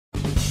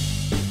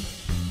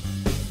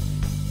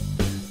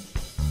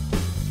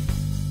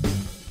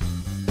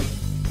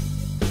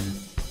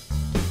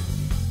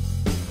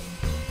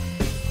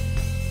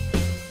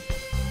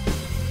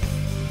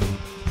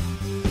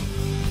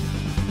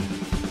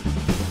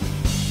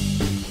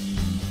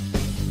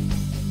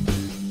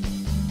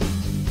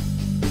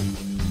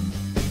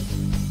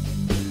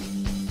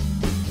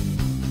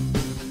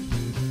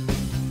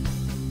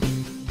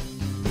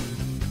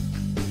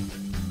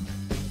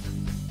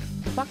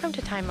Welcome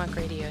to Time Monk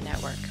Radio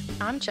Network.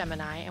 I'm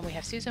Gemini, and we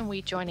have Susan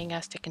Wheat joining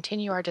us to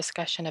continue our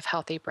discussion of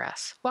healthy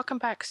breasts. Welcome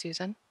back,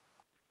 Susan.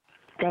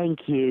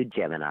 Thank you,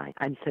 Gemini.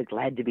 I'm so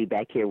glad to be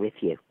back here with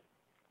you.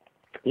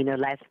 You know,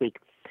 last week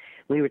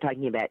we were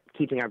talking about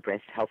keeping our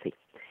breasts healthy.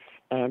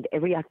 And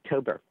every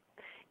October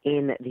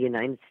in the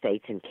United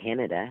States and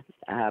Canada,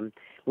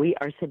 we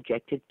are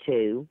subjected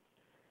to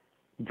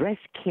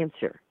Breast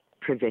Cancer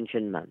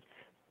Prevention Month,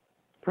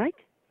 right?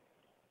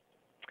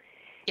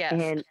 Yes.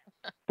 And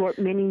for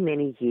many,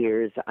 many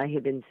years, I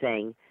have been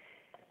saying,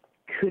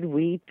 could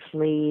we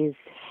please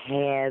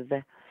have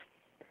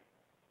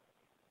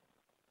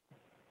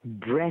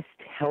Breast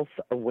Health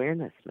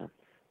Awareness Month?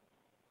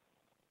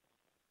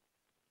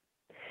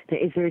 Now,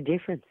 is there a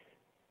difference?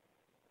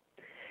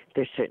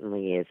 There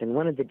certainly is. And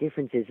one of the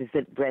differences is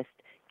that Breast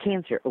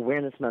Cancer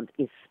Awareness Month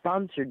is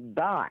sponsored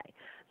by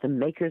the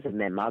makers of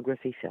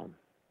mammography film.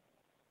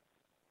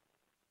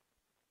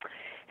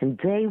 And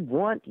they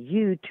want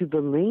you to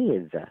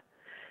believe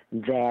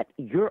that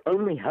your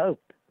only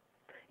hope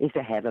is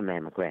to have a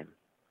mammogram.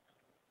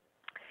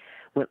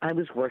 When I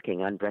was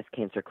working on breast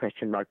cancer,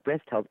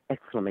 breast health,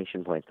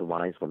 the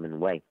wise woman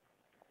way,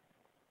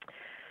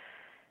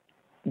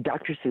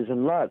 Dr.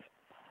 Susan Love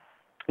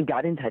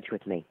got in touch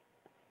with me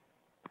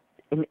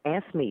and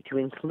asked me to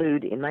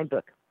include in my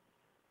book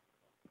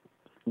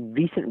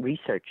recent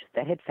research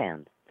that had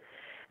found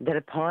that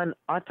upon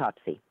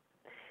autopsy,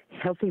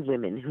 healthy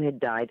women who had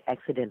died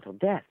accidental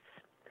deaths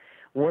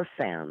were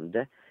found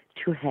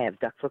to have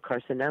ductal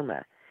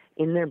carcinoma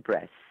in their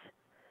breasts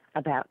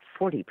about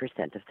 40%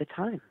 of the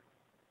time.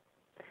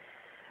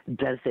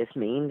 Does this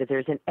mean that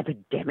there's an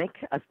epidemic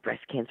of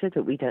breast cancer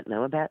that we don't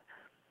know about?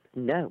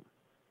 No.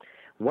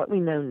 What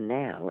we know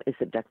now is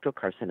that ductal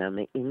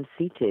carcinoma in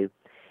situ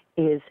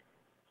is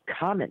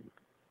common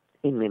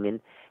in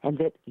women, and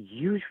that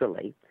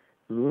usually,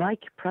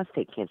 like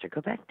prostate cancer,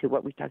 go back to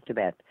what we talked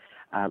about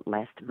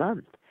last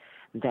month,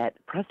 that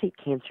prostate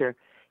cancer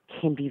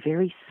can be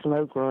very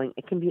slow-growing.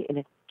 It can be in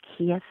a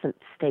quiescent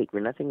state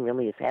where nothing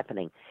really is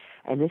happening.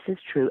 And this is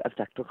true of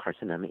ductal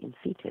carcinoma in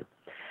situ.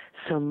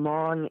 So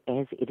long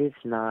as it is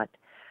not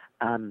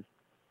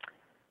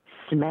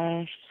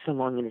smashed, so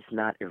long as it's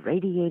not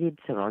irradiated,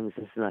 so long as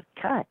it's not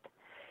cut,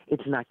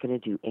 it's not going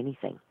to do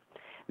anything.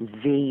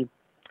 The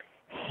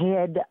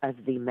head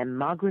of the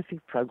mammography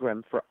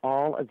program for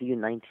all of the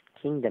United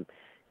Kingdom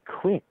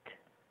quit.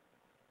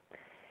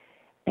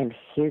 And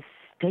his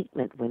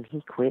statement when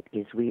he quit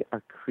is, we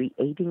are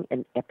creating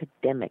an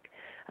epidemic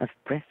of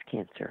breast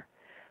cancer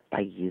by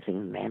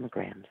using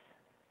mammograms.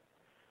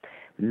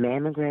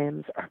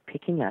 Mammograms are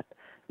picking up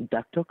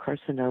ductal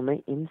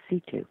carcinoma in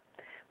situ,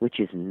 which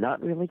is not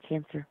really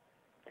cancer,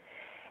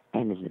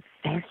 and in the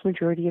vast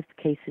majority of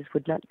cases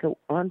would not go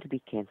on to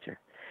be cancer.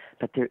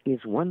 But there is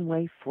one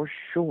way for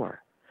sure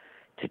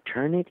to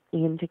turn it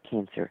into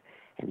cancer,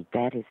 and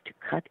that is to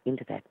cut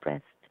into that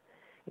breast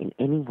in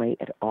any way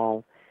at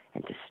all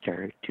and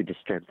to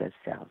disturb those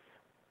cells.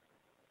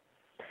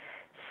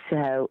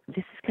 So this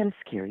is kind of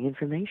scary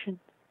information.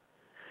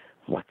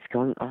 What's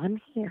going on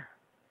here?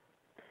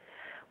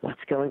 What's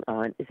going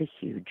on is a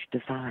huge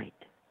divide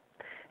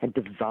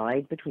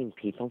between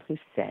people who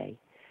say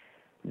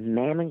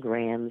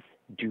mammograms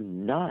do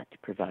not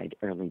provide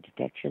early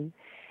detection,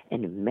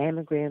 and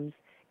mammograms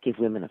give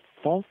women a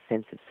false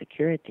sense of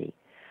security.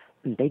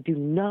 They do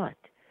not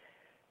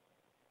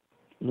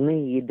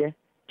lead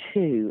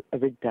to a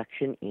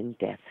reduction in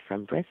death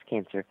from breast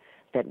cancer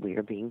that we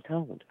are being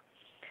told.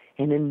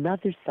 And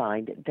another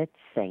side that's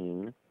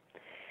saying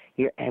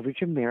your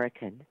average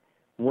American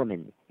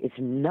woman is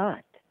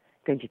not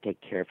going to take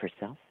care of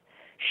herself.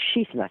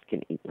 She's not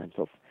going to eat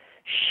lentils.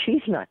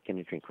 She's not going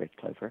to drink red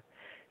clover.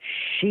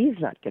 She's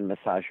not going to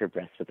massage her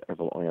breasts with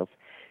herbal oils.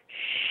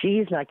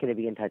 She's not going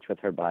to be in touch with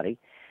her body.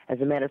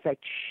 As a matter of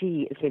fact,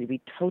 she is going to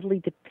be totally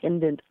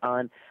dependent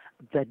on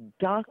the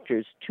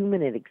doctor's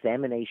 2-minute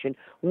examination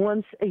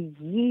once a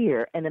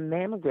year and a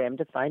mammogram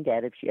to find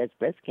out if she has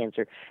breast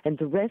cancer. And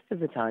the rest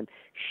of the time,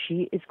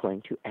 she is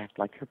going to act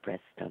like her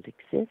breasts don't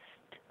exist.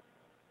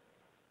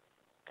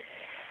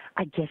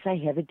 I guess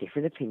I have a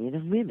different opinion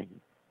of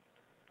women.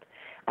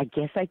 I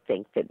guess I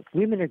think that if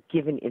women are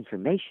given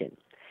information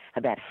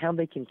about how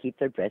they can keep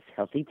their breasts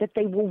healthy, that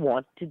they will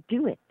want to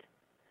do it.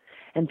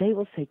 And they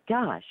will say,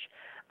 gosh,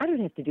 I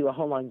don't have to do a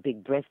whole long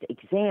big breast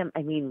exam.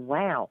 I mean,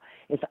 wow,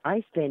 if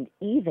I spend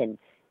even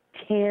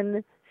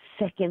 10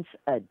 seconds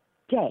a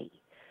day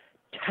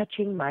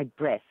touching my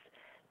breasts,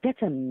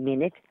 that's a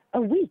minute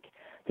a week.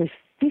 There's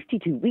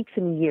 52 weeks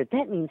in a year.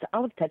 That means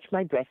I'll have touched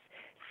my breasts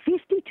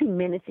 52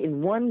 minutes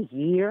in 1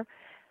 year.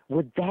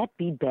 Would that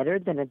be better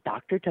than a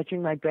doctor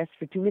touching my breasts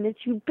for 2 minutes?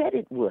 You bet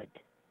it would.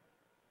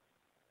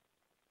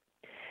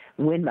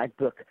 When my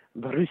book,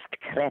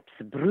 Brustkrebs,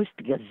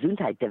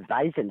 Brustgesundheit, der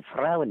weisen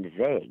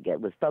Frauenweg,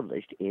 was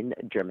published in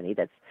Germany,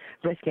 that's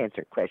breast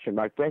cancer, breast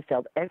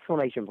health,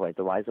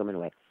 the wise woman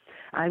way,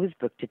 I was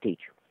booked to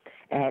teach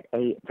at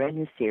a brand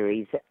new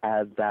series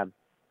of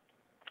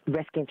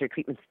breast cancer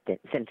treatment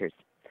centers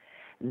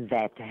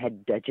that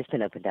had just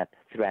been opened up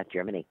throughout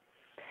Germany.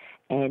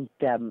 And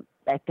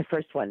at the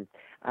first one,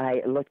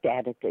 I looked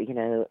at it.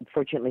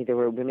 Fortunately, there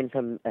were women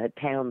from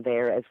town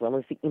there as well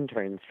as the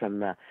interns from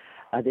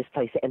this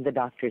place and the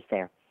doctors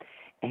there.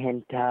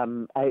 And,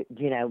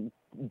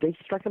 they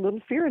struck a little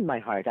fear in my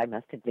heart, I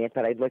must admit,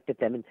 but I looked at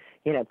them and,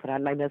 put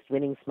on my most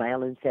winning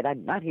smile and said,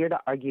 I'm not here to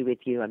argue with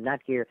you. I'm not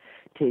here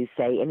to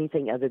say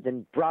anything other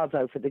than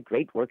bravo for the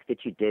great work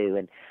that you do.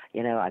 And,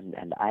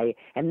 I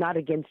am not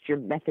against your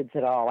methods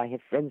at all. I have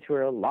friends who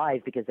are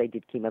alive because they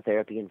did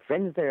chemotherapy, and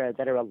friends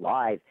that are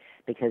alive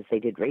because they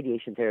did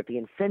radiation therapy,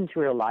 and friends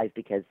who are alive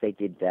because they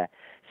did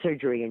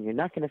surgery. And you're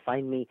not going to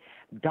find me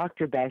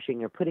doctor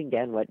bashing or putting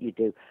down what you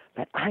do.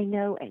 But I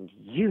know, and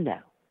you know,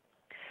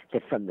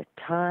 that from the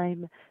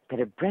time that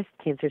a breast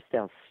cancer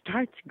cell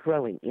starts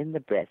growing in the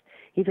breast,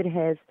 if it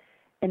has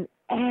an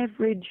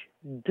average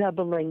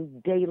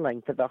doubling day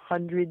length of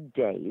 100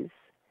 days,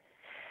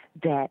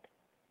 that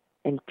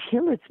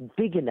until it's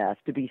big enough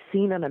to be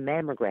seen on a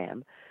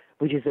mammogram,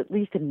 which is at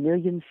least 1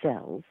 million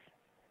cells,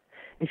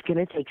 it's going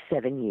to take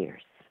 7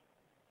 years.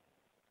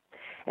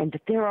 And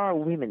that there are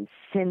women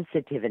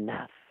sensitive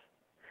enough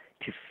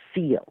to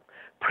feel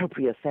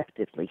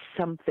proprioceptively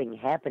something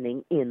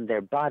happening in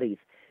their bodies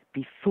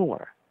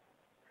before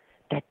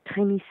that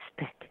tiny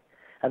speck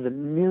of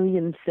 1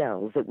 million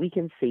cells that we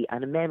can see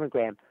on a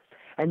mammogram.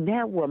 And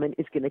that woman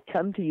is going to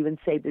come to you and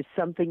say, there's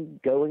something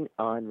going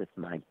on with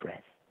my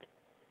breast.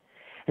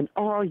 And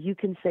all you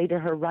can say to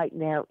her right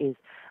now is,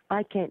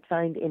 I can't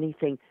find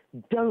anything.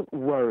 Don't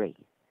worry.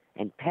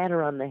 And pat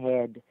her on the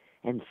head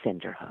and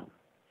send her home.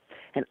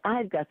 And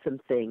I've got some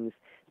things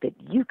that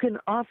you can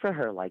offer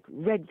her, like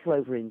red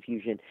clover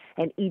infusion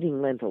and eating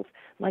lentils,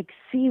 like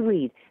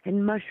seaweed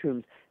and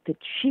mushrooms, that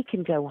she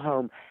can go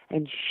home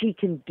and she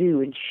can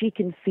do, and she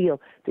can feel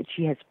that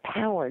she has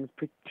power and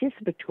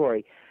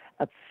participatory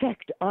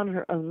effect on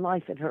her own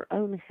life and her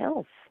own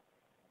health.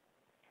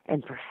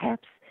 And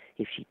perhaps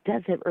if she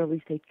does have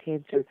early stage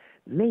cancer,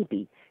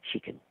 maybe she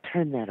can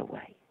turn that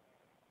away.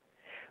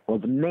 Well,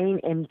 the main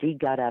MD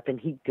got up and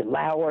he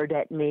glowered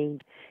at me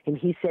and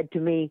he said to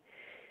me,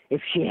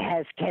 if she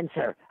has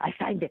cancer, I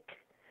find it.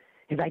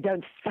 If I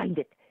don't find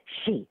it,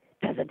 she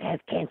doesn't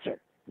have cancer.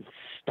 And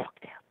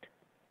stalked out.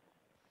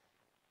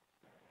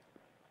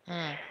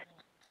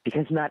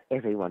 Because not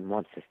everyone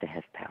wants us to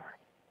have power.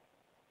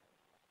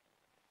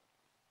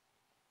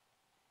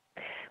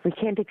 We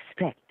can't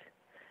expect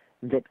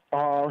that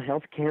all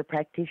healthcare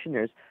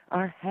practitioners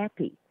are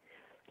happy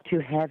to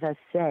have us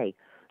say,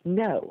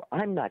 no,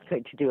 I'm not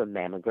going to do a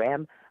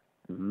mammogram.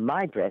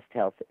 My breast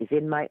health is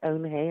in my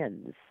own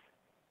hands.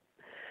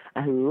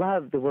 I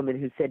love the woman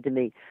who said to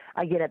me,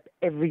 I get up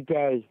every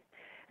day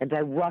and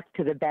I walk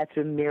to the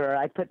bathroom mirror.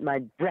 I put my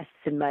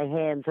breasts in my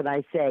hands and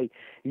I say,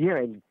 you're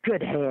in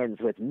good hands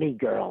with me,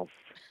 girls.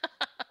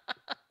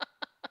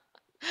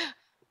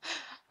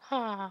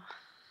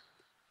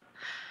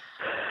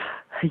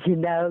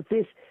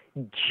 This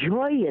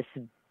joyous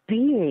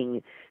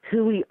being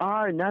who we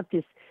are, not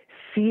this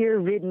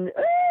fear-ridden,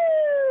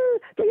 oh,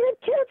 they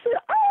have cancer,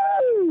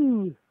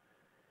 oh!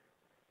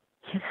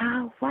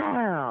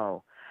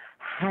 Wow.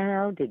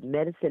 How did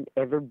medicine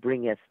ever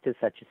bring us to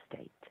such a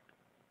state?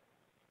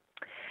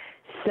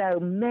 So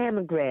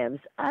mammograms,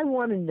 I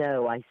want to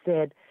know, I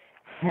said,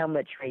 how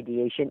much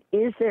radiation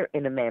is there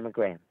in a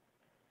mammogram?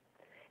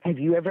 Have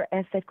you ever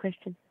asked that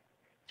question?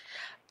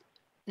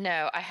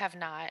 No, I have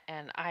not,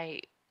 and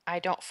I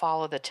don't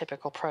follow the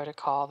typical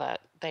protocol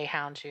that they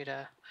hound you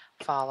to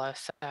follow,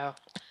 so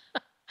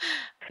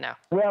no.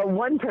 Well,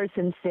 one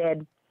person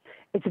said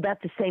it's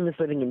about the same as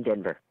living in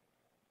Denver.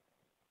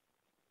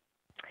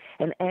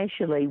 And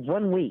actually,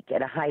 1 week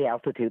at a high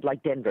altitude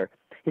like Denver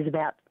is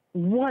about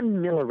 1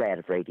 millirad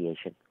of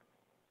radiation.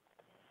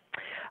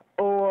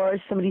 Or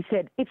somebody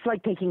said it's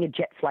like taking a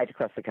jet flight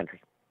across the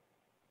country.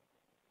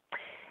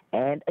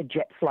 And a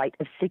jet flight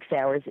of 6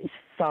 hours is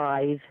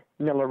 5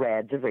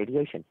 millirads of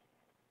radiation.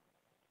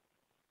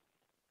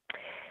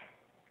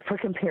 For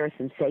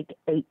comparison's sake,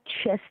 a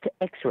chest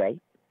x-ray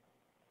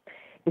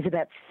is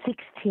about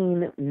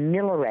 16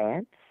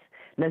 millirads.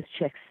 Most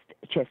chest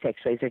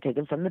x-rays are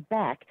taken from the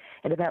back,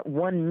 and about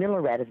 1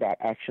 millirad of that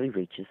actually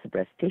reaches the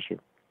breast tissue.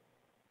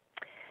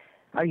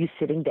 Are you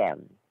sitting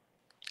down?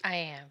 I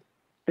am.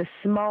 The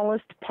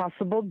smallest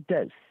possible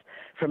dose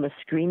from a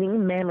screening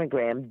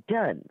mammogram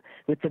done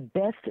with the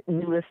best,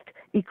 newest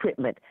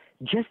equipment,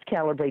 just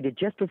calibrated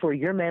just before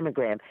your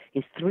mammogram,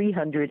 is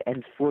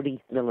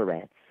 340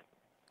 millirads.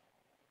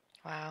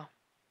 Wow.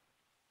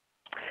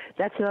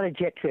 That's not a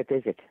jet trip,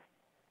 is it?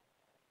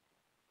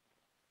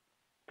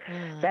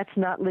 That's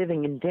not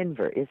living in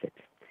Denver, is it?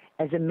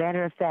 As a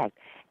matter of fact,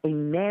 a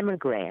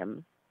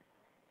mammogram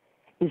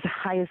is the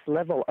highest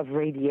level of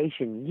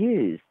radiation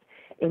used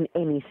in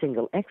any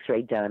single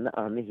x-ray done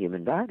on the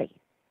human body.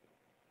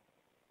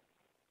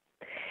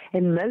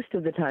 And most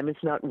of the time,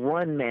 it's not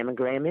one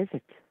mammogram, is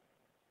it?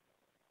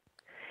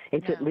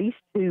 It's at least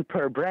 2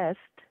 per breast.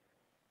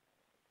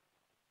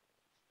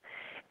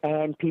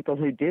 And people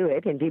who do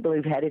it and people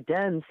who've had it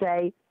done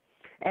say,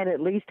 and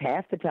at least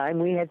half the time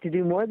we have to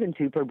do more than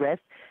 2 per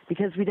breast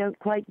because we don't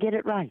quite get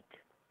it right.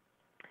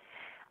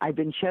 I've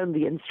been shown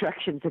the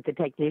instructions that the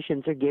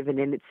technicians are given,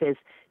 and it says,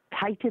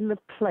 tighten the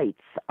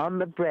plates on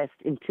the breast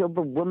until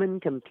the woman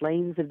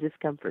complains of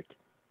discomfort.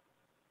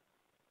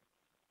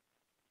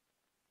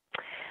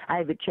 I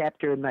have a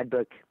chapter in my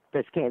book,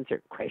 Breast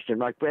Cancer,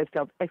 breast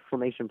health,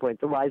 The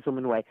Wise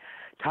Woman Way,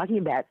 talking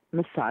about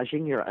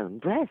massaging your own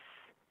breasts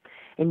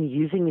and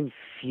using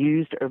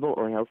infused herbal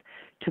oils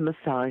to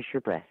massage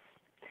your breasts.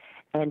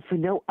 And for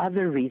no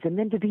other reason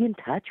than to be in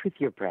touch with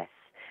your breasts,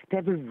 to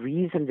have a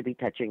reason to be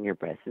touching your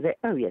breasts. To say,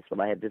 oh, yes,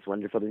 well, I have this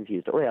wonderful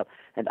infused oil,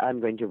 and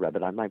I'm going to rub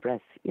it on my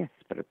breasts. Yes,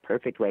 but a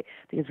perfect way,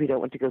 because we don't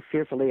want to go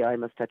fearfully, I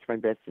must touch my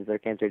breasts as they're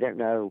cancer. Don't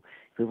know.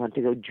 We want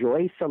to go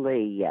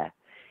joyfully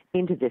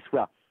into this.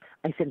 Well,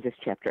 I sent this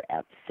chapter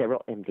out to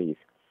several MDs,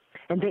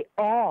 and they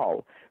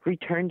all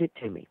returned it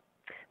to me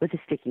with a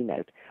sticky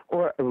note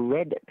or a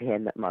red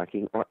pen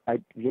marking or,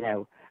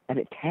 an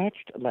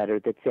attached letter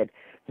that said,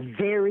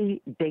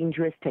 very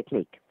dangerous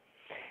technique.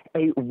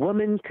 A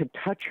woman could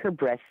touch her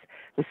breasts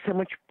with so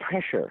much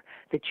pressure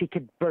that she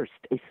could burst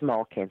a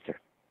small cancer.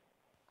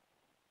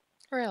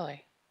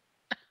 Really?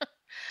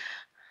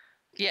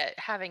 Yet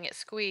having it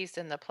squeezed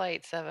in the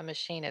plates of a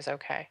machine is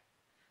okay.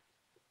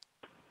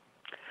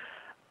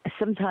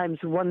 Sometimes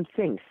one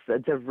thinks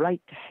that the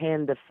right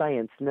hand of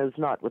science knows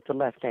not what the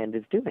left hand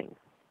is doing.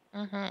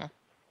 Mm-hmm.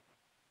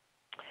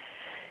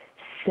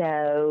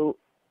 So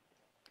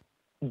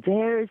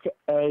there's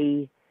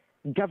a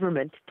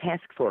government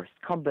task force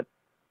called the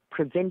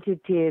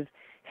Preventative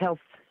Health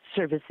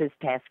Services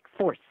Task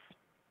Force,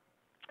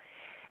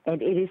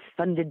 and it is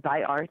funded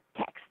by our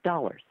tax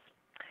dollars.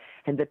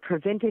 And the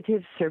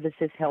Preventative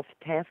Services Health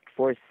Task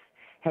Force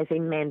has a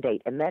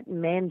mandate, and that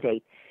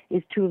mandate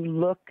is to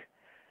look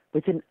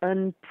with an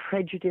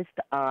unprejudiced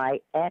eye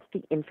at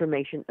the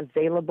information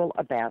available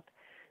about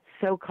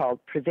so-called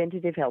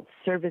preventative health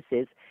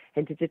services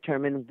and to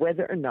determine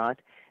whether or not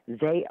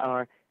they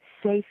are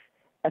safe,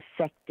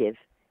 effective,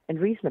 and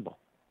reasonable.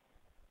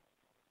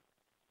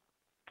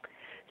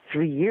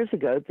 3 years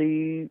ago,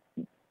 the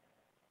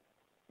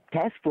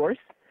task force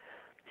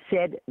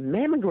said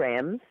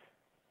mammograms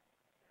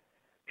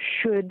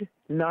should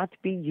not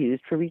be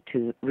used for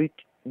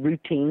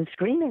routine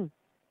screening.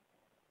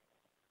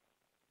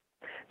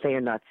 They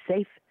are not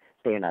safe,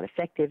 they are not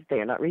effective, they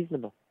are not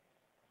reasonable.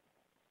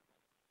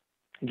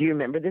 Do you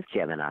remember this,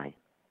 Gemini?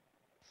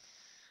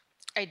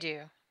 I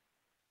do.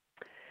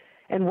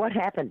 And what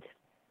happened?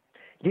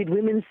 Did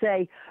women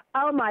say,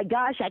 oh my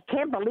gosh, I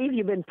can't believe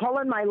you've been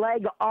pulling my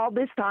leg all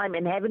this time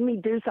and having me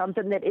do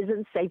something that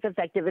isn't safe,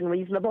 effective, and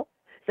reasonable?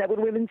 Is that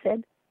what women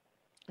said?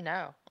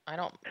 No, I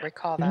don't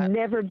recall that.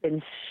 Never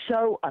been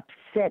so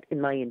upset in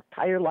my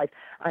entire life.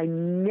 I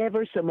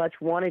never so much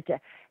wanted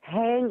to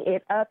hang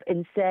it up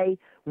and say,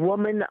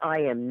 woman, I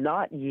am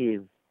not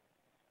you.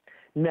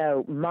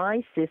 No,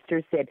 my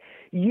sister said,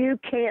 you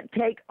can't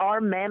take our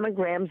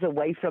mammograms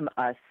away from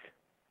us.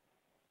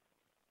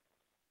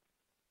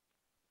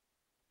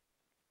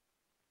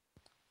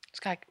 It's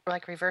kind of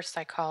like reverse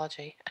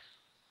psychology.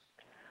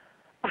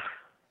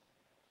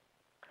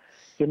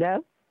 You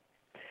know?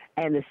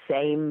 And the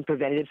same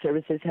Preventative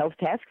Services Health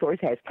Task Force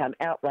has come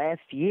out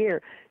last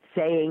year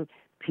saying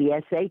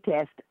PSA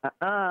test,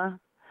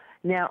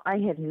 Now, I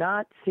have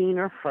not seen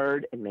or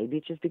heard, and maybe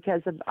it's just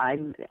because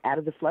I'm out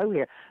of the flow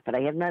here, but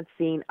I have not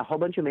seen a whole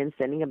bunch of men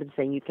standing up and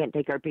saying, you can't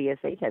take our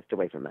PSA test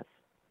away from us.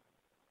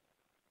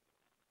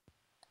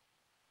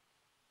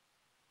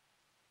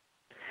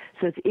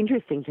 So it's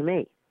interesting to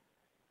me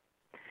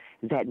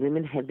that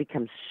women have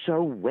become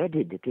so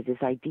wedded to this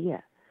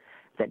idea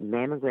that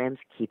mammograms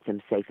keep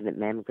them safe and that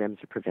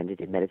mammograms are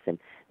preventative medicine.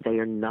 They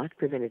are not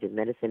preventative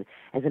medicine.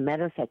 As a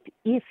matter of fact,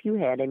 if you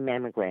had a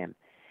mammogram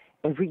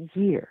every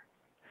year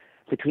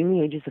between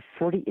the ages of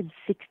 40 and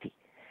 60,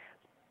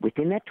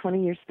 within that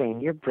 20-year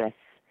span, your breasts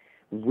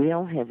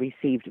will have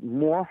received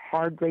more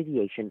hard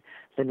radiation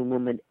than a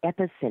woman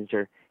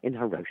epicenter in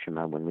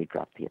Hiroshima when we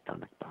dropped the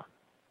atomic bomb.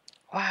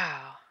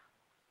 Wow.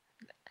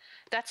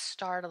 That's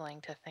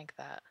startling to think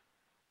that.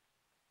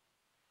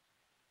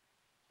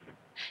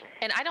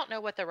 And I don't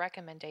know what the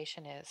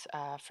recommendation is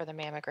for the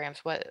mammograms,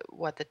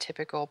 what the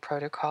typical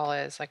protocol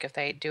is, like if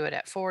they do it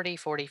at 40,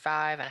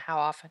 45, and how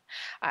often.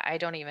 I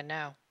don't even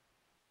know.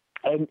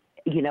 And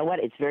you know what?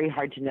 It's very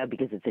hard to know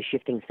because it's a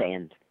shifting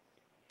sand.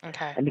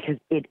 Okay. And because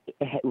it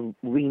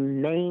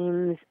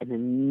remains an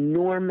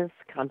enormous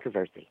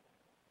controversy.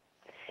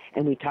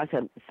 And we talked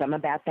some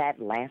about that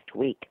last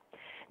week,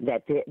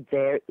 that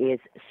there is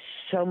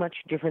so much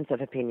difference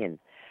of opinion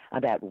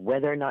about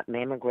whether or not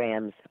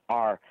mammograms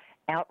are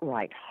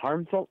outright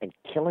harmful and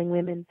killing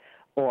women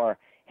or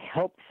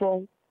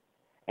helpful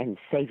and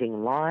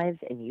saving lives,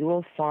 and you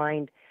will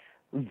find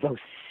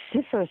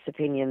vociferous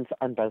opinions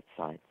on both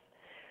sides.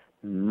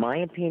 My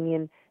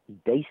opinion,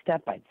 based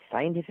up on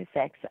scientific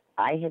facts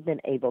I have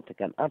been able to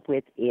come up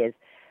with, is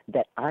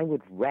that I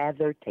would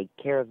rather take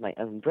care of my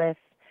own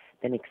breasts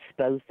than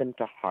expose them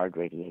to hard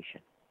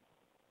radiation.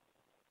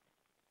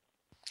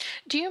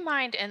 Do you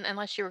mind, and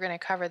unless you were going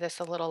to cover this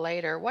a little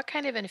later, what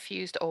kind of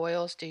infused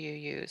oils do you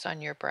use on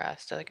your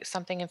breast? Like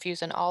something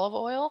infused in olive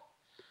oil?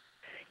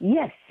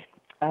 Yes.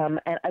 And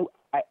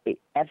I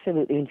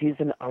absolutely infuse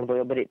in olive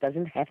oil, but it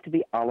doesn't have to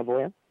be olive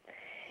oil.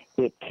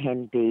 It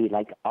can be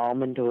like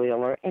almond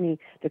oil or any,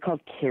 they're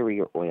called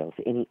carrier oils,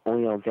 any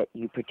oil that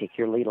you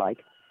particularly like.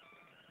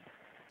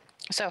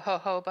 So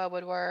jojoba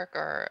would work,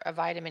 or a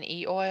vitamin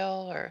E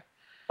oil, or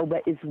Oh,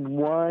 that is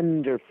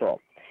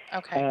wonderful.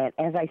 okay. And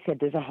as I said,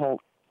 there's a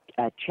whole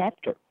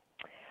chapter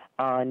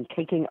on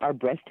taking our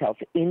breast health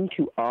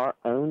into our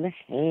own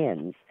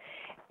hands.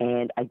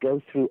 And I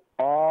go through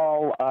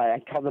all,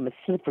 I call them a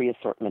slippery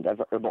assortment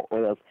of herbal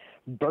oils: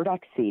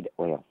 burdock seed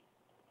oil,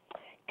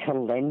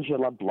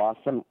 calendula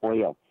blossom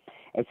oil.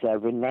 It's a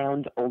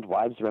renowned old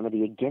wives'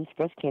 remedy against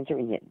breast cancer,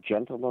 and yet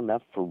gentle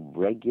enough for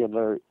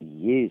regular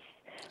use.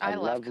 A I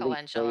love lovely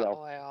calendula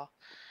oil. oil.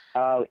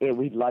 Oh,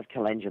 we love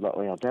calendula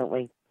oil, don't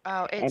we?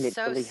 Oh, it's And it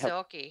so really helps.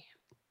 silky.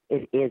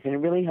 It is, and it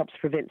really helps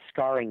prevent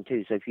scarring,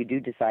 too. So if you do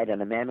decide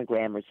on a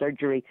mammogram or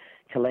surgery,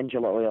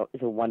 calendula oil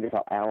is a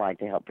wonderful ally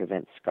to help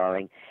prevent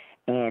scarring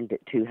and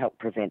to help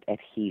prevent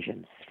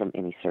adhesions from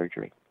any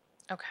surgery.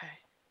 Okay.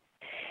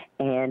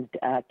 And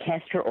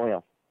castor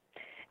oil.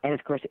 And,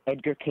 of course,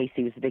 Edgar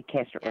Casey was a big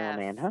castor oil Yes,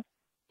 man, huh?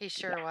 he Yeah,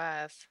 sure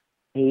was.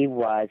 he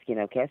was,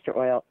 castor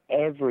oil,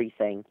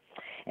 everything.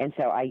 And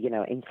so I,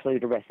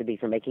 include a recipe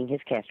for making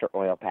his castor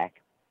oil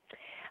pack.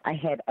 I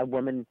had a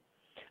woman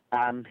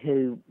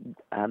who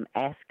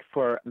asked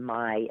for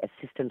my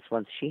assistance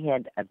once. She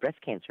had breast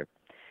cancer,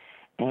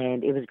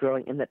 and it was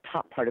growing in the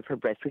top part of her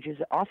breast, which is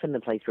often the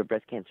place where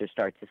breast cancer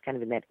starts. It's kind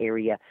of in that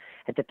area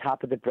at the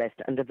top of the breast,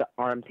 under the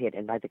armpit,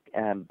 and by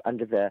the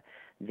under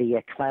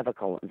the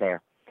clavicle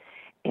there.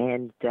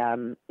 And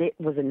it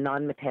was a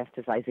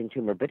non-metastasizing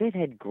tumor, but it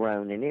had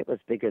grown, and it was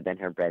bigger than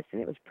her breast,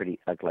 and it was pretty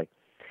ugly.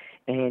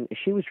 And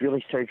she was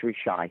really surgery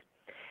shy.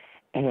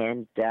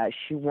 And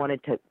she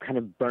wanted to kind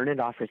of burn it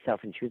off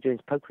herself, and she was doing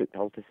poke root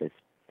poultices.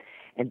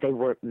 And they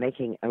were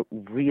making a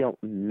real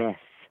mess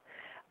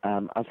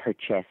of her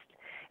chest.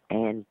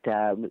 And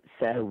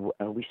so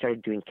we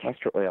started doing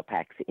castor oil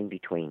packs in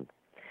between.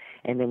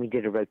 And then we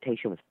did a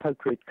rotation with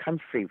poke root,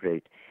 comfrey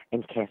root,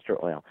 and castor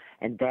oil.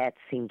 And that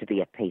seemed to be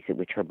a pace at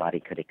which her body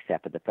could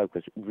accept, but the poke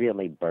was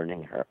really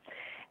burning her.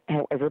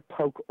 However,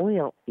 poke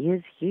oil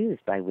is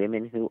used by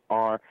women who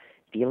are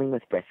dealing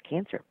with breast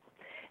cancer,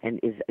 and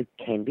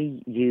can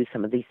be used.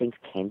 Some of these things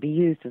can be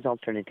used as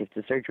alternatives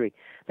to surgery,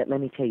 but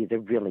let me tell you, they're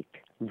really,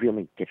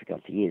 really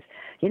difficult to use.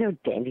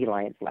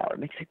 Dandelion flower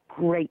makes a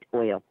great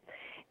oil.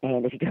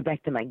 And if you go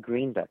back to my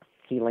green book,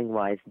 Healing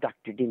Wise,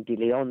 Dr. Dinty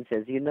Leon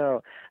says,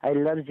 I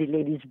love the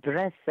lady's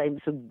breasts. I'm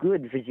so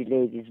good for the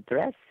lady's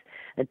breasts.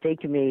 And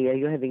take me,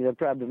 you're having the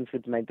problems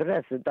with my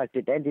breasts, and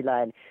Dr.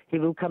 Dandelion, he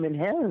will come and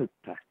help.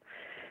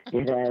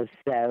 So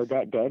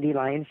that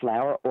dandelion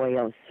flower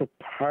oil,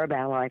 superb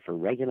ally for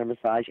regular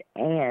massage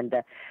and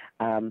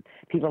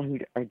people who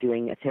are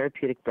doing a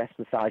therapeutic breast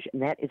massage.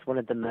 And that is one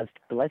of the most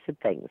blessed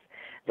things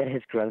that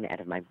has grown out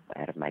of my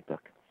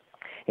book,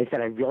 is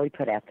that I really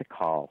put out the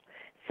call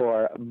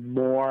for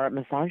more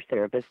massage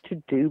therapists to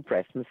do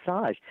breast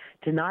massage,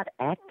 to not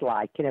act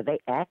like, they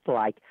act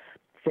like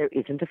there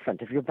isn't a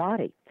front of your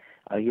body.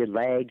 Your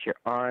legs, your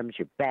arms,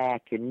 your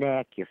back, your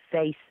neck, your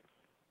face.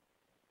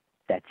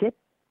 That's it.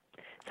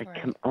 It's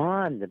like, come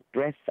on, the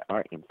breasts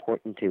are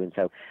important too. And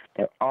so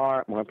there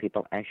are more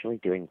people actually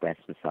doing breast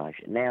massage.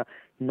 Now,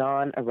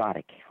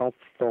 non-erotic,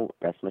 healthful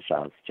breast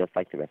massage, just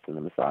like the rest of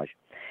the massage.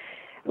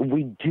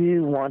 We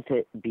do want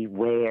to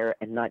beware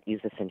and not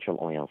use essential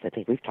oils. I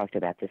think we've talked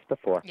about this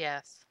before.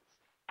 Yes.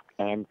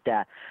 And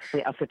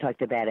we also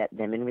talked about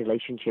them in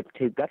relationship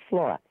to gut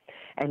flora.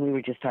 And we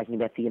were just talking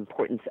about the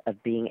importance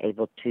of being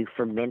able to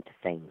ferment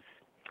things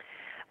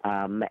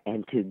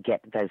and to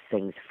get those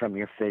things from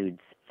your foods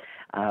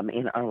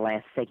in our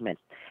last segment.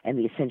 And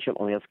the essential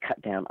oils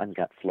cut down on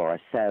gut flora.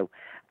 So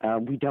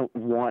we don't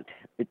want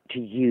to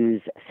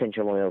use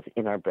essential oils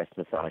in our breast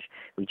massage.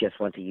 We just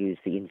want to use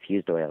the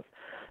infused oils.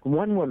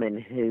 One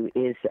woman who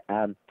is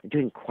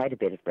doing quite a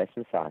bit of breast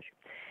massage,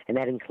 and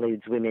that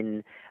includes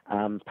women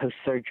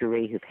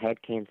post-surgery who've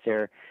had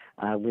cancer,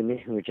 women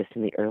who are just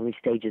in the early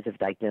stages of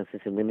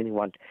diagnosis, and women who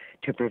want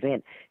to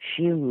prevent.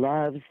 She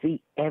loves the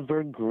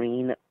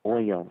evergreen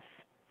oils.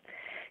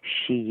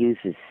 She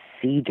uses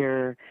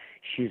cedar.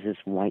 She uses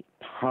white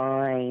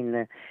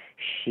pine.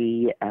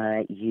 She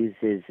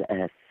uses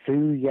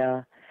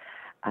thuya.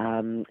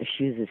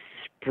 She uses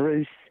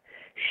spruce.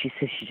 She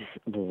says she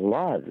just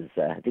loves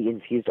the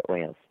infused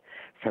oils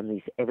from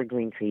these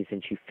evergreen trees,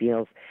 and she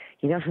feels,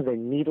 how their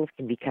needles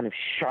can be kind of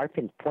sharp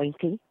and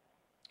pointy?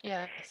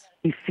 Yes.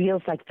 She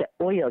feels like the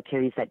oil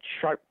carries that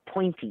sharp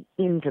pointy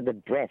into the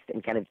breast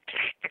and kind of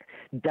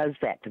does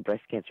that to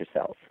breast cancer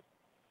cells.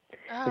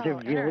 It's a Oh,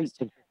 really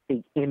interesting.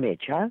 big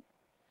image, huh?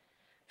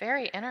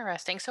 Very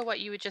interesting. So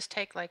what, you would just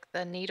take like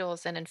the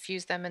needles and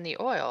infuse them in the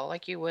oil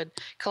like you would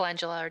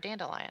calendula or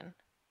dandelion?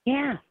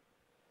 Yeah.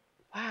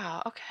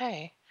 Wow,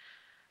 okay.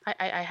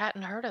 I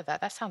hadn't heard of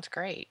that. That sounds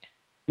great.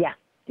 Yeah.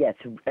 Yes,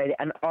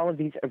 and all of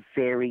these are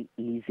very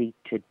easy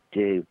to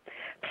do.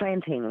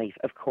 Plantain leaf,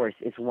 of course,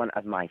 is one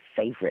of my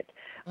favorite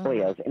Mm.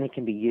 oils, and it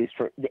can be used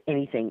for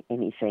anything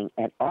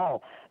at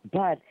all.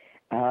 But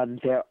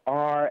There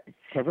are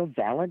several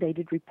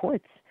validated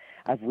reports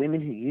of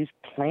women who use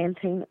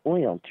plantain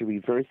oil to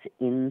reverse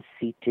in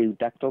situ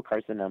ductal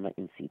carcinoma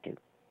in situ.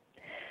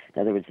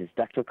 In other words, this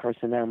ductal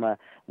carcinoma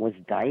was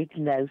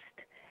diagnosed,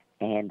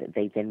 and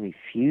they then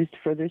refused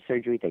further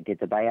surgery. They did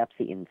the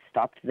biopsy and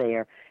stopped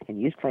there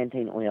and used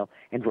plantain oil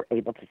and were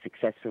able to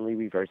successfully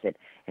reverse it,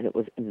 and it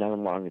was no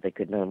longer, they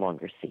could no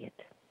longer see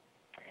it.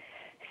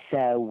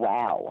 So,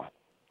 wow.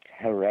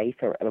 Hooray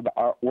for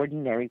our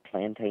ordinary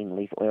plantain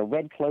leaf oil.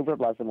 Red clover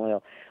blossom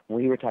oil,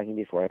 we were talking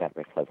before about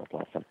red clover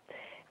blossom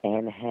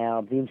and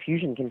how the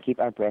infusion can keep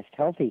our breast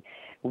healthy.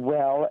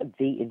 Well,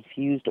 the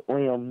infused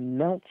oil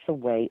melts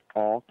away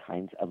all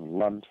kinds of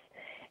lumps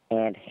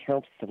and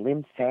helps the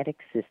lymphatic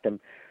system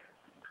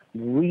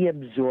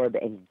reabsorb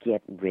and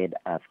get rid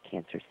of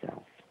cancer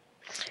cells.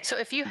 So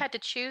if you had to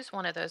choose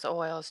one of those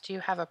oils, do you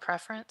have a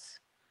preference?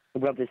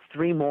 Well, there's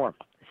three more: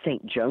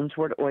 St. John's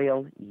wort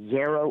oil,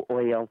 yarrow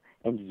oil,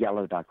 and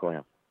yellow dock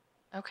oil.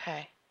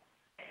 Okay.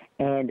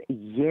 And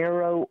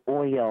yarrow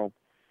oil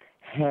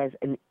has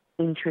an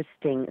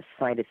interesting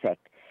side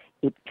effect.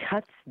 It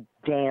cuts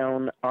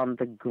down on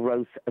the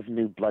growth of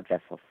new blood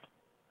vessels.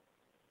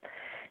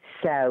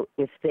 So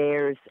if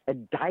there's a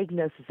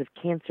diagnosis of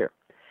cancer,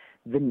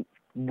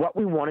 what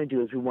we want to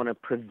do is we want to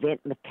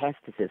prevent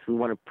metastasis. We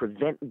want to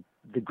prevent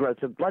the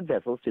growth of blood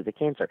vessels to the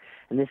cancer.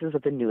 And this is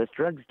what the newest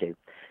drugs do.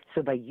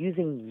 So by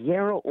using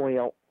yarrow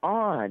oil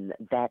on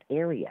that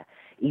area,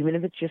 even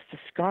if it's just a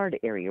scarred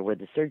area where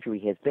the surgery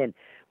has been,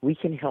 we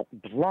can help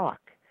block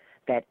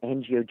that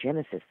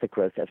angiogenesis, the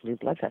growth of new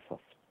blood vessels.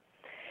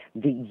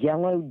 The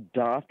yellow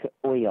dock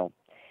oil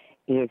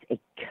is a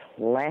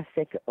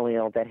classic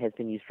oil that has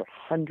been used for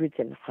hundreds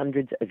and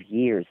hundreds of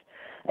years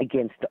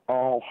against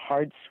all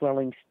hard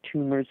swellings,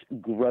 tumors,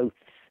 growths,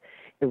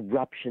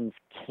 eruptions,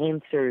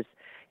 cancers.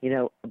 You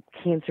know,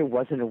 cancer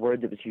wasn't a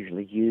word that was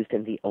usually used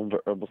in the older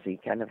herbal, so you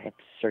kind of had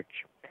to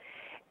search.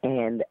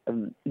 And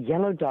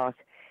yellow dock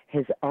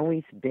has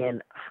always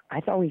been,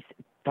 I've always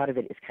thought of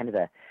it as kind of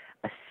a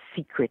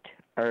secret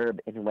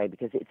herb in a way,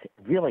 because it's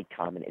really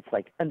common. It's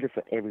like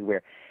underfoot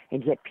everywhere,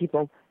 and yet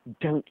people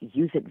don't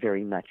use it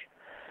very much.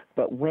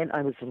 But when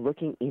I was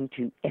looking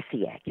into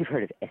SEAC, you've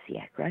heard of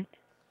SEAC, right?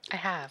 I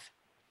have.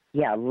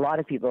 Yeah, a lot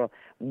of people,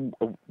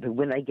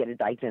 when they get a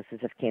diagnosis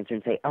of cancer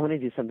and say, I want to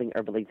do something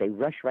herbally, they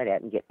rush right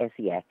out and get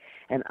SEAC.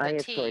 And The I,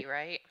 of tea, course,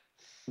 right?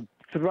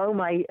 throw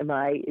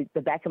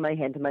the back of my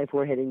hand to my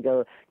forehead and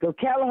go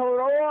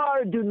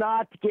Calhoun, do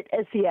not get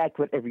SEAC.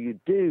 Whatever you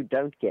do,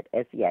 don't get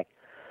SEAC.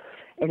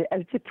 And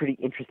it's a pretty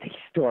interesting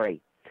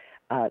story.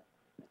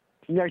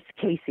 Nurse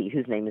Casey,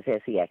 whose name is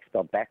SEAC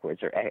spelled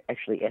backwards, or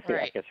actually SEAC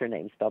Right. is her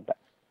name spelled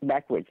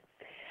backwards,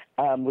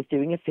 was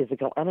doing a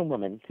physical on a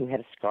woman who had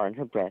a scar on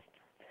her breast.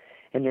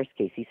 And Nurse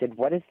Casey said,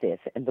 what is this?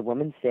 And the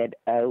woman said,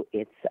 oh,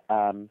 it's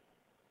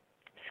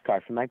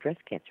scar from my breast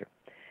cancer.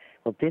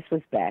 Well, this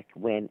was back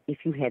when if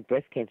you had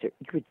breast cancer,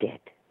 you were dead.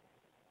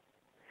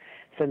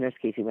 So Nurse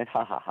Casey went,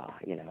 ha, ha, ha,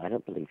 I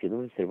don't believe you. The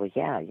woman said, well,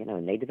 yeah,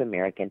 a Native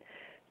American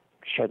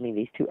showed me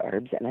these two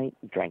herbs, and I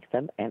drank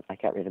them, and I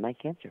got rid of my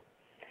cancer.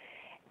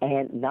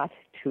 And not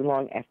too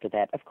long after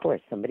that, of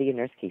course, somebody in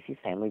Nurse Casey's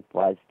family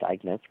was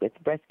diagnosed with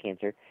breast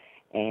cancer,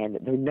 and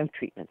there were no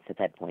treatments at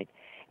that point.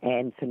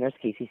 And so Nurse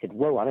Casey said,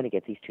 whoa, I'm going to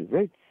get these two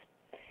roots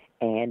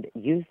and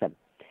use them.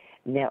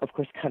 Now, of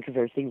course,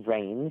 controversy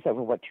reigns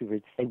over what two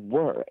roots they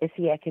were.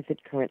 SEAC, as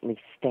it currently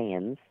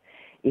stands,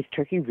 is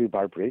turkey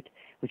rhubarb root,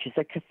 which is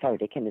a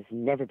cathartic and has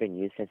never been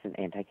used as an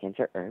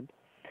anti-cancer herb.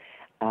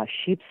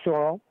 Sheep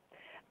sorrel,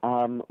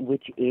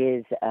 which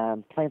is a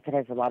plant that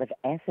has a lot of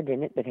acid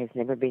in it but has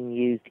never been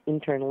used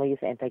internally as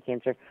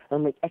anti-cancer,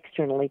 only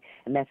externally,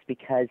 and that's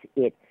because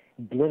it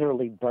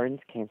literally burns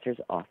cancers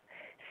off.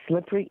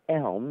 Slippery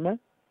elm,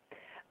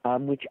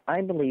 which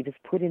I believe is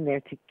put in there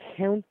to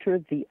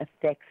counter the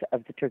effects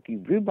of the turkey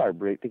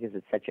rhubarb root because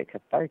it's such a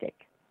cathartic.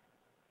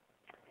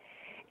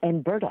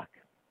 And burdock.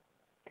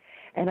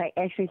 And I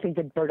actually think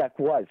that burdock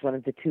was one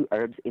of the two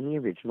herbs in the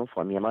original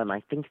formula, and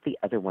I think the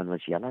other one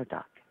was yellow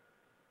dock,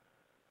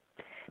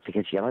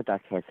 because yellow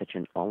dock has such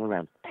an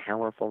all-around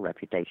powerful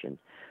reputation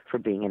for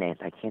being an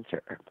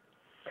anti-cancer herb.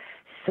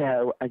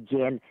 So,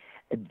 again,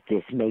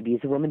 this maybe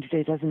is a woman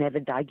who doesn't have a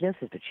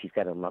diagnosis, but she's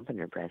got a lump in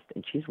her breast,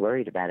 and she's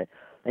worried about it,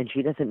 and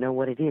she doesn't know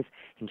what it is,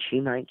 and she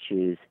might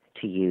choose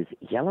to use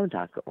yellow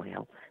dock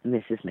oil, and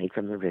this is made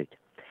from the root.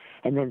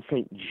 And then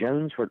St.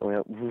 John's wort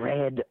oil,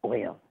 red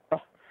oil.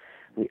 Oh,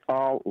 we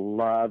all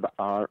love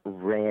our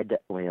red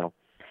oil.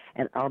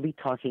 And I'll be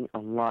talking a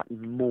lot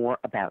more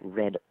about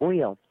red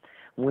oil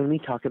when we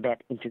talk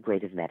about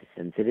integrative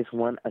medicines. It is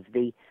one of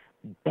the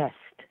best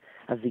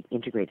of the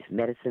integrative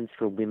medicines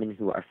for women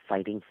who are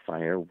fighting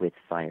fire with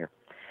fire.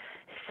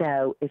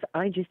 So if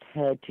I just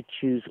had to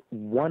choose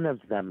one of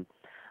them,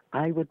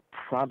 I would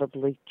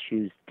probably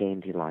choose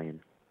dandelion.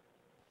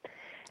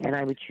 And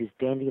I would choose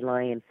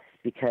dandelion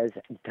because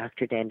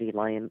Dr.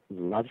 Dandelion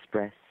loves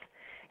breasts,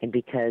 and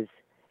because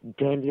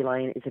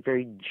dandelion is a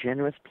very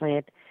generous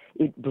plant.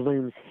 It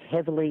blooms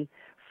heavily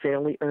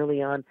fairly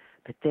early on,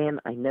 but then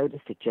I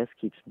noticed it just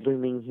keeps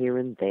blooming here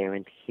and there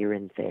and here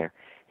and there.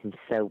 And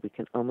so we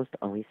can almost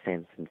always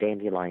send some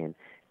dandelion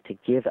to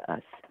give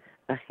us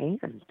a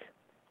hand.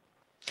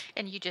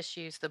 And you just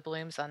use the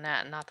blooms on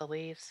that and not the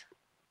leaves?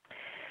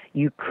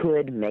 You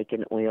could make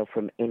an oil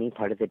from any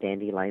part of the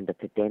dandelion, but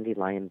the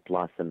dandelion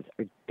blossoms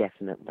are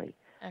definitely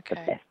the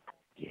Okay. best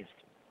used.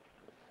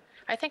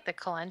 I think the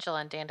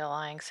calendula and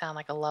dandelion sound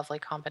like a lovely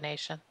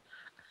combination.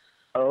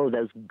 Oh,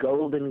 those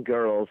golden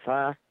girls,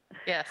 huh?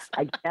 Yes.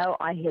 I know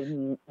I have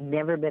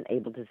never been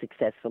able to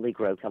successfully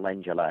grow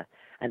calendula,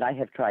 and I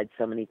have tried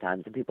so many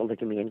times, and people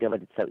look at me and go,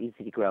 but it's so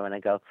easy to grow, and I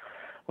go,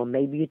 well,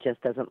 maybe it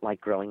just doesn't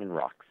like growing in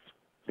rocks,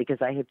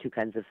 because I have two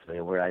kinds of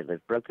soil where I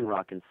live, broken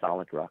rock and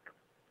solid rock.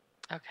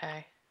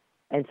 Okay.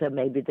 And so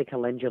maybe the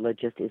calendula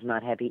just is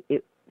not happy.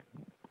 It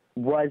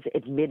was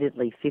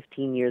admittedly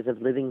 15 years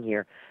of living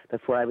here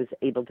before I was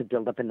able to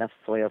build up enough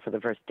soil for the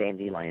first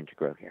dandelion to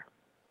grow here.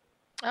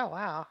 Oh,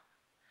 wow.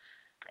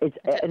 It's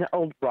an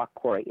old rock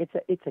quarry.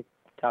 It's a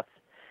tough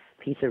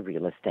piece of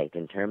real estate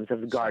in terms of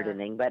Sure.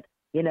 gardening, but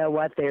you know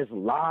what? There's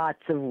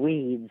lots of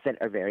weeds that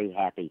are very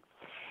happy,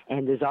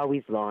 and there's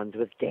always lawns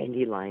with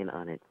dandelion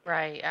on it.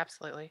 Right.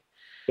 Absolutely.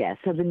 Yeah,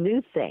 so the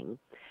new thing,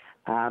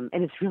 and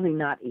it's really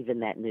not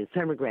even that new,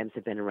 thermograms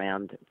have been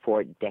around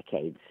for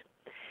decades.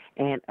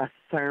 And a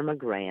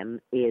thermogram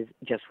is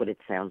just what it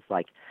sounds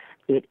like.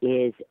 It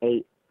is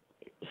a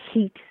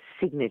heat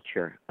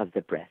signature of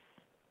the breast.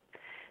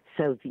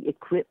 So the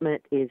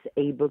equipment is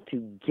able to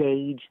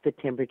gauge the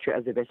temperature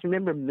of the breast.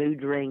 Remember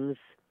mood rings,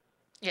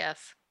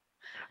 Yes.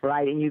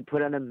 right? And you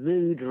put on a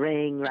mood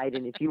ring, right?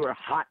 And if you were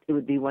hot, it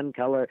would be one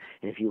color.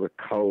 And if you were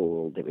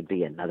cold, it would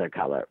be another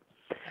color,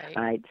 Right.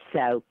 right?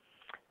 So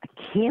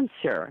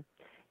cancer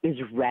is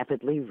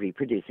rapidly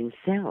reproducing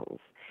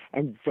cells.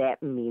 And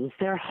that means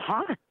they're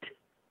hot.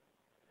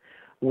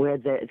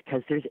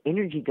 Because there's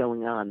energy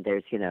going on.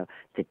 There's,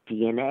 the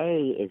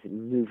DNA is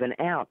moving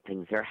out.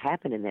 Things are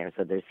happening there.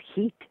 So there's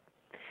heat.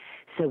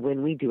 So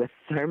when we do a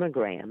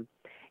thermogram,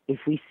 if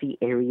we see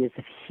areas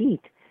of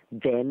heat,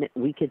 then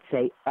we could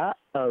say,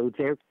 uh-oh,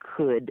 there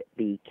could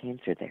be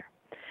cancer there.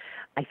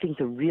 I think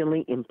the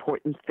really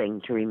important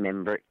thing to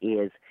remember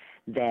is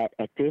that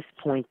at this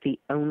point, the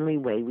only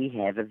way we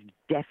have of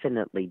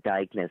definitely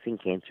diagnosing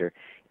cancer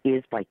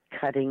is by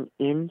cutting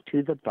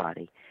into the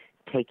body,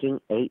 taking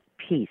a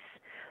piece,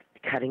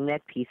 cutting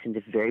that piece into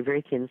very,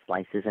 very thin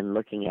slices and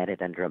looking at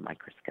it under a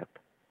microscope.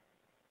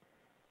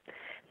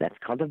 That's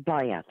called a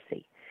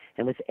biopsy.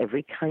 And with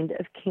every kind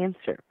of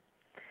cancer,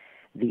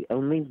 the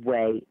only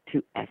way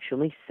to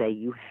actually say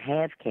you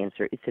have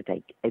cancer is to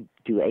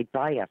do a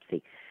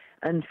biopsy.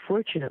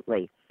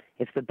 Unfortunately,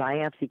 if the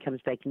biopsy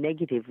comes back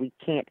negative, we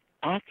can't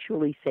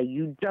actually say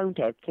you don't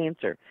have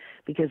cancer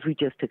because we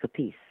just took a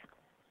piece.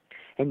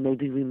 And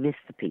maybe we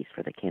missed the piece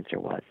where the cancer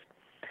was.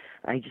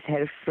 I just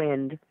had a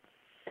friend,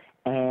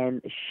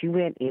 and she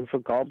went in for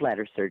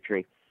gallbladder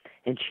surgery,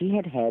 and she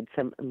had had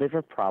some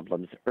liver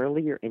problems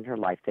earlier in her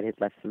life that had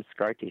left some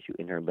scar tissue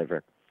in her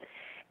liver.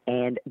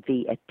 And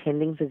the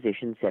attending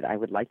physician said, I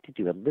would like to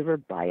do a liver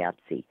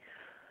biopsy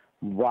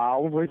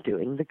while we're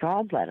doing the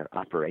gallbladder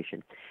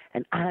operation.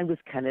 And I was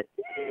kind of,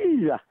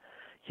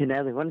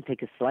 they want to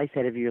take a slice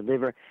out of your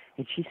liver.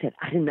 And she said,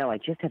 I don't know, I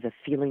just have a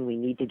feeling we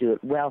need to do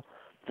it. Well,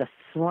 the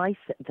slice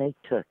that they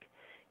took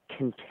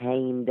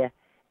contained a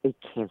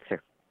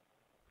cancer.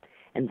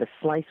 And the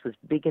slice was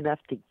big enough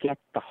to get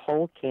the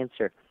whole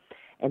cancer.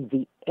 And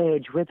the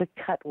edge where the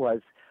cut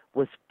was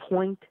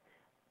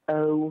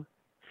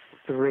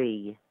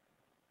 0.03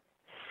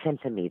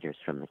 centimeters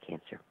from the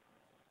cancer.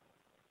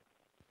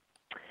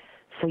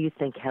 So you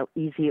think how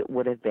easy it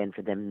would have been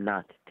for them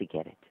not to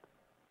get it.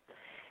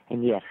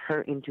 And yet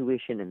her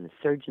intuition and the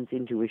surgeon's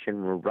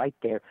intuition were right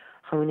there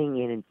honing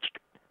in, and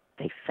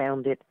they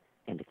found it,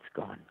 and it's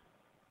gone.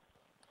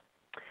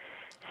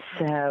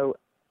 So,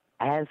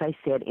 as I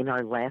said in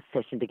our last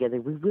session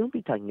together, we will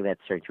be talking about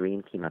surgery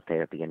and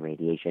chemotherapy and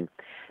radiation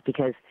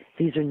because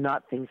these are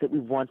not things that we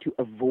want to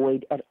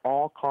avoid at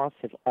all costs,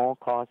 if all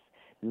costs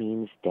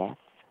means death.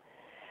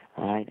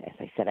 All right, as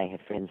I said, I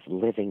have friends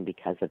living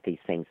because of these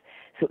things.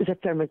 So is a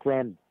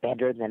thermogram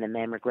better than a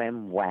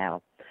mammogram?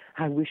 Wow.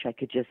 I wish I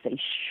could just say,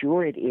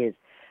 sure it is.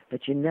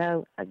 But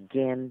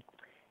again,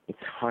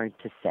 it's hard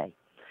to say.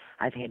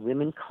 I've had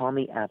women call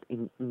me up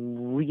in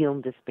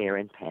real despair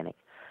and panic.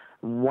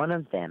 One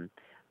of them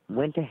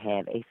went to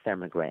have a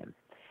thermogram,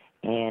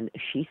 and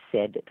she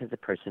said to the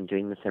person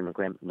doing the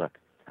thermogram, look,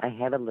 I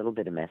have a little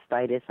bit of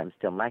mastitis, I'm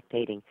still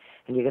lactating,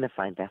 and you're going to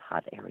find that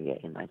hot area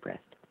in my breast.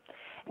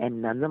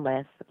 And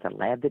nonetheless, the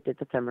lab that did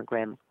the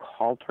thermogram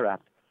called her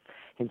up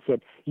and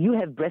said, you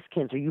have breast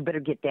cancer, you better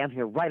get down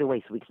here right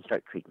away so we can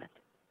start treatment.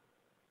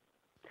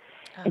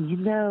 Oh. And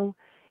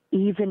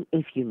even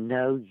if you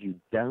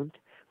don't,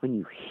 when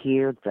you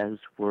hear those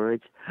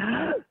words,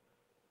 oh,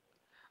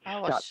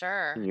 well,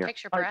 sure. It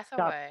takes your breath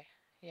away.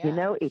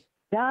 Yeah. It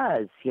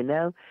does,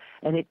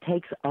 and it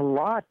takes a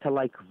lot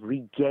to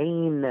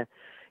regain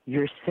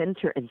your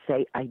center and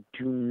say, I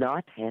do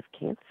not have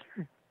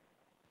cancer.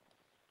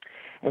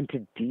 And to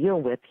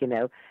deal with,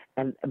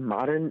 and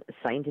modern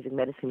scientific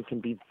medicine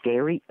can be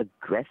very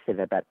aggressive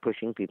about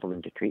pushing people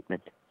into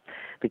treatment.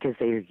 because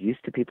they are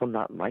used to people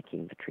not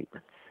liking the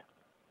treatments.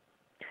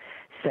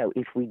 So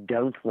if we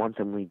don't want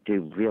them, we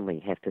do really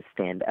have to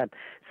stand up.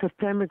 So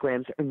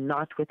thermograms are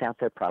not without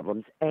their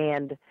problems,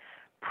 and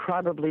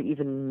probably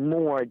even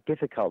more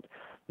difficult.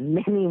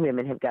 Many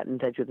women have gotten in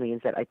touch with me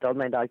and said, I told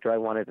my doctor I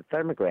wanted a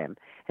thermogram,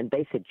 and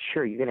they said,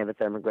 sure, you can have a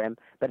thermogram,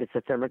 but it's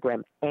a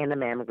thermogram and a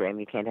mammogram.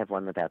 You can't have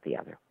one without the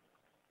other.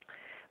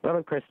 Well,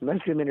 of course,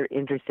 most women are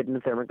interested in the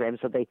thermogram,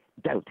 so they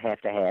don't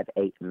have to have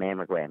a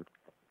mammogram.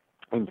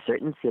 In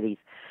certain cities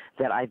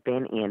that I've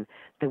been in,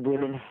 the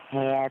women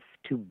have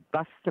to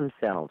bust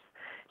themselves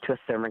to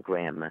a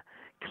thermogram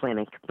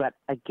clinic. But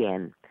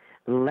again,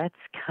 let's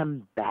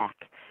come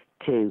back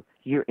to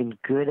you're in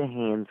good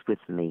hands with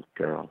me,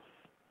 girls.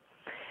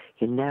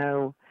 You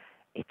know,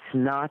 it's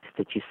not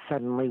that you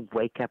suddenly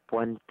wake up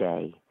one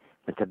day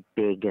with a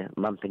big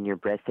lump in your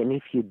breast. And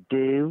if you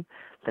do,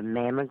 the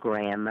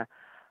mammogram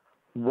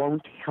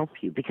won't help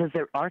you, because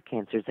there are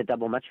cancers that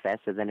double much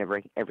faster than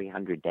every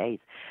 100 days.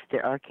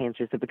 There are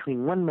cancers that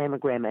between one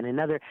mammogram and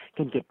another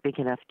can get big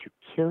enough to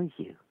kill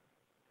you.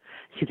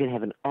 So you can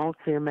have an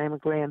all-clear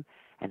mammogram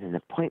and an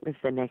appointment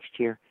the next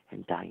year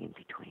and die in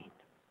between.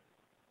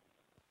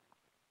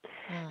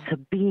 So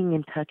being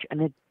in touch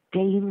on a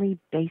daily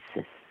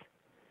basis,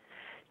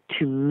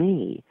 to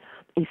me,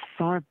 is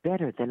far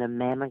better than a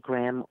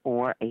mammogram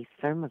or a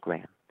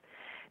thermogram.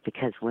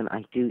 Because when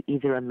I do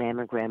either a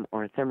mammogram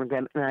or a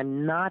thermogram, and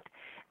I'm not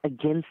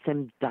against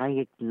them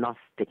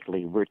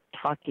diagnostically, we're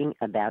talking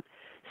about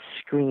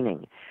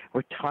screening.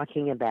 We're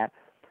talking about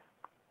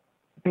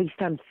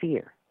based on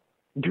fear.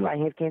 Do I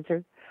have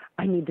cancer?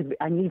 I need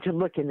to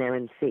look in there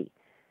and see.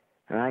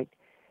 All right?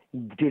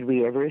 Did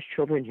we ever as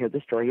children hear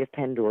the story of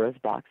Pandora's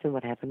box and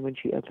what happened when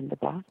she opened the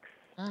box?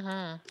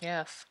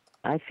 Yes.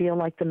 I feel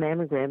like the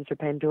mammograms are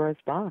Pandora's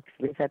box.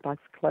 Leave that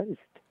box closed.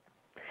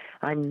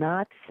 I'm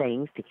not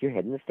saying stick your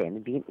head in the sand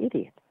and be an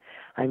idiot.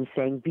 I'm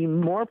saying be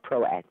more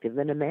proactive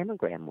than a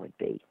mammogram would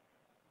be.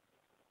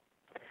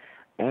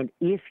 And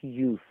if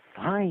you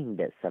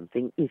find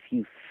something, if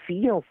you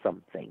feel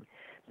something,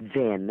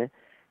 then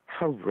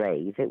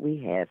hooray that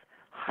we have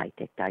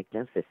high-tech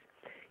diagnosis.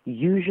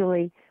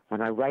 Usually,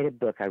 when I write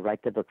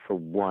the book for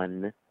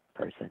one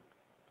person.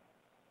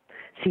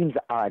 Seems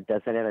odd,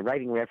 doesn't it? I'm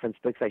writing reference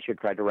books. I should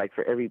try to write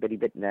for everybody,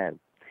 but no.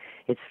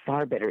 It's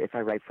far better if I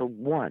write for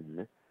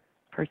one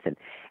person.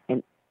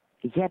 And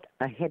yet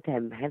I had to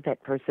have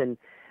that person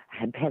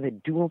have a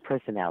dual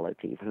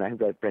personality. When I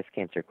wrote breast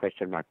cancer,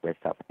 question mark, breast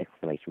self,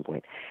 exclamation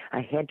point.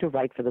 I had to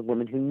write for the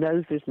woman who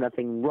knows there's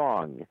nothing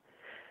wrong.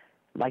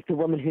 Like the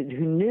woman who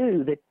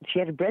knew that she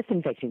had a breast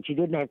infection, she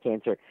didn't have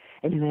cancer,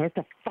 and who has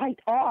to fight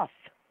off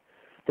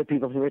the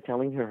people who are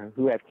telling her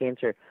who have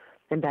cancer.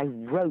 And I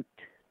wrote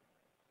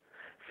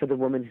for the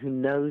woman who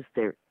knows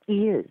there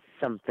is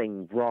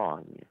something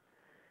wrong,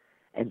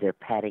 and they're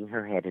patting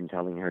her head and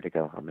telling her to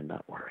go home and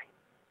not worry.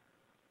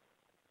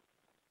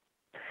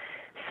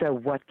 So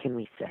what can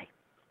we say?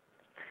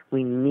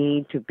 We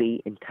need to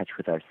be in touch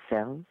with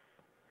ourselves.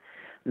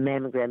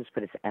 Mammograms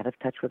put us out of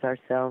touch with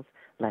ourselves.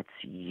 Let's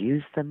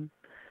use them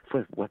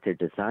for what they're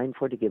designed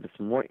for, to give us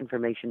more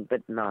information,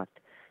 but not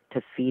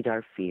to feed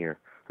our fear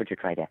or to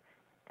try to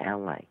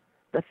ally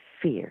the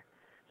fear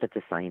that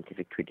the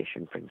scientific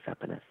tradition brings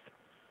up in us.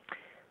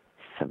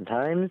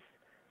 Sometimes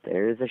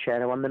there is a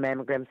shadow on the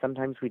mammogram.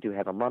 Sometimes we do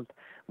have a lump.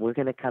 We're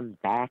going to come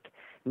back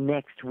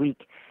next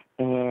week,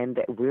 and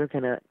we're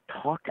going to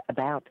talk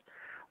about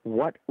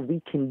what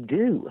we can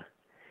do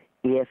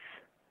if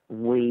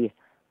we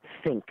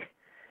think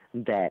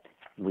that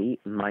we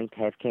might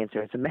have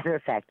cancer. As a matter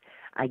of fact,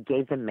 I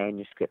gave the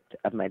manuscript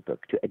of my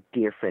book to a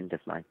dear friend of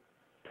mine,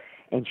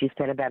 and she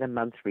spent about a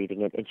month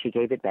reading it, and she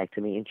gave it back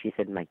to me, and she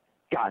said, my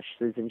gosh,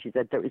 Susan, she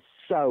said, there is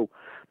so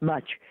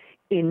much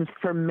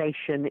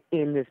information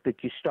in this book.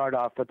 You start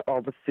off with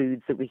all the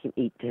foods that we can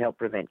eat to help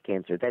prevent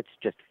cancer. That's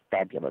just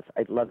fabulous.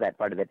 I love that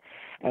part of it.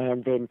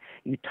 And then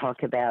you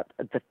talk about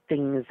the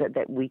things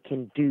that we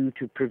can do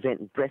to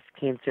prevent breast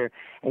cancer,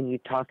 and you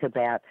talk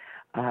about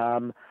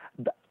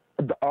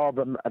all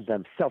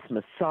the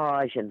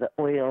self-massage and the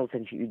oils,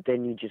 and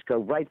then you just go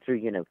right through,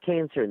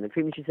 cancer and the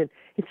treatment. She said,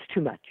 it's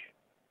too much.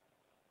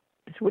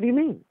 I said, what do you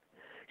mean?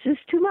 She says,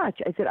 too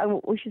much. I said,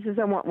 she says,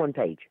 I want one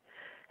page.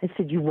 I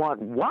said, you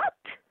want what?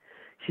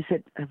 She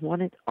said, I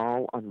want it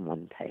all on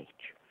one page.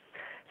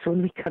 So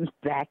when we come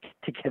back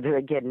together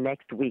again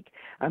next week,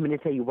 I'm going to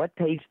tell you what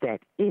page that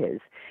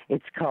is.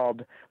 It's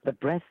called the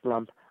Breast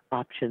Lump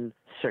Option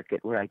Circuit,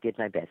 where I did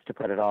my best to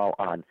put it all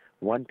on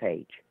one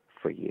page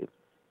for you.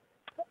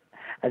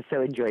 I've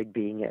so enjoyed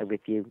being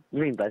with you.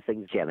 Green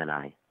blessings,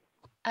 Gemini.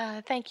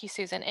 Thank you,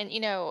 Susan. And,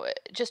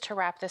 just to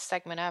wrap this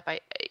segment up,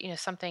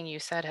 something you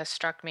said has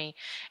struck me.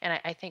 And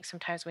I think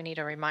sometimes we need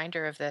a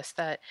reminder of this,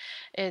 that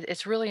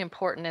it's really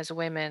important as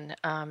women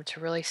to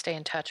really stay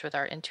in touch with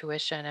our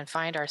intuition and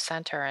find our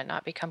center and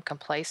not become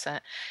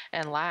complacent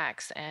and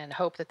lax, and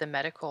hope that the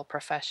medical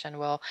profession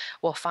will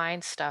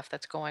find stuff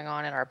that's going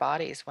on in our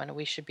bodies when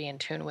we should be in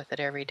tune with it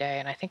every day.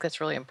 And I think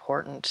that's really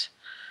important.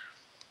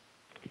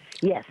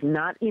 Yes,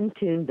 not in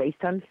tune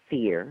based on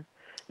fear,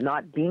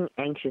 not being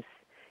anxious,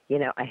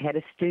 I had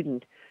a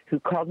student who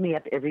called me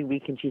up every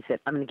week and she said,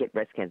 I'm going to get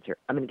breast cancer.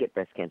 I'm going to get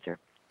breast cancer.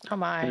 Oh And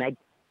my.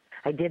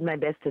 I did my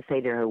best to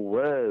say to her,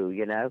 whoa,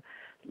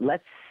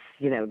 let's,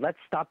 let's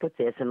stop with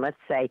this and let's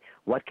say,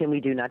 what can we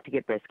do not to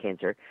get breast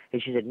cancer?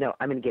 And she said, no,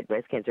 I'm going to get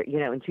breast cancer.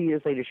 And 2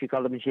 years later, she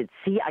called up and she said,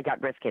 see, I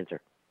got breast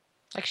cancer.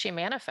 Like she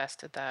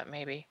manifested that,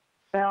 maybe.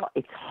 Well,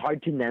 it's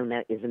hard to know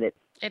now, isn't it?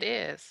 It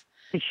is.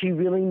 Did she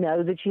really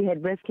know that she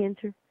had breast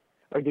cancer?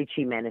 Or did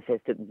she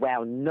manifest it?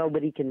 Wow,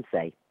 nobody can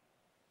say.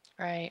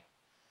 Right.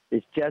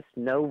 There's just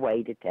no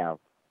way to tell.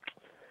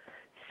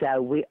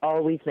 So we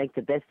always make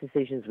the best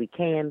decisions we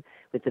can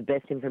with the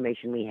best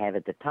information we have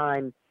at the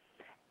time,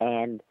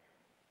 and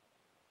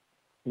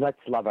let's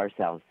love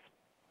ourselves.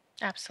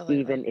 Absolutely.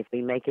 Even if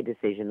we make a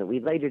decision that we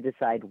later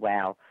decide,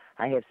 wow,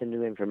 I have some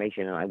new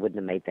information and I wouldn't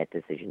have made that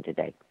decision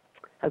today.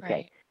 Okay,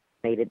 Right.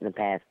 made it in the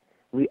past.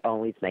 We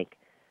always make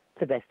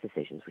the best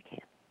decisions we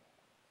can.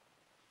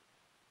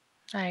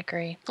 I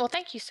agree. Well,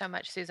 thank you so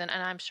much, Susan.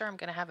 And I'm sure I'm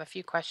going to have a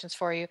few questions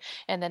for you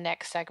in the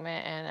next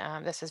segment.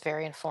 And this is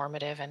very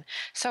informative, and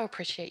so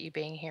appreciate you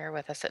being here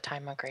with us at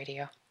Time Monk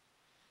Radio.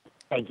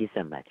 Thank you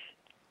so much.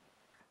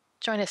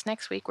 Join us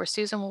next week where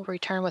Susan will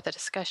return with a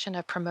discussion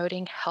of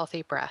promoting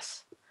healthy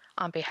breasts.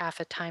 On behalf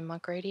of Time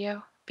Monk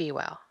Radio, be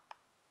well.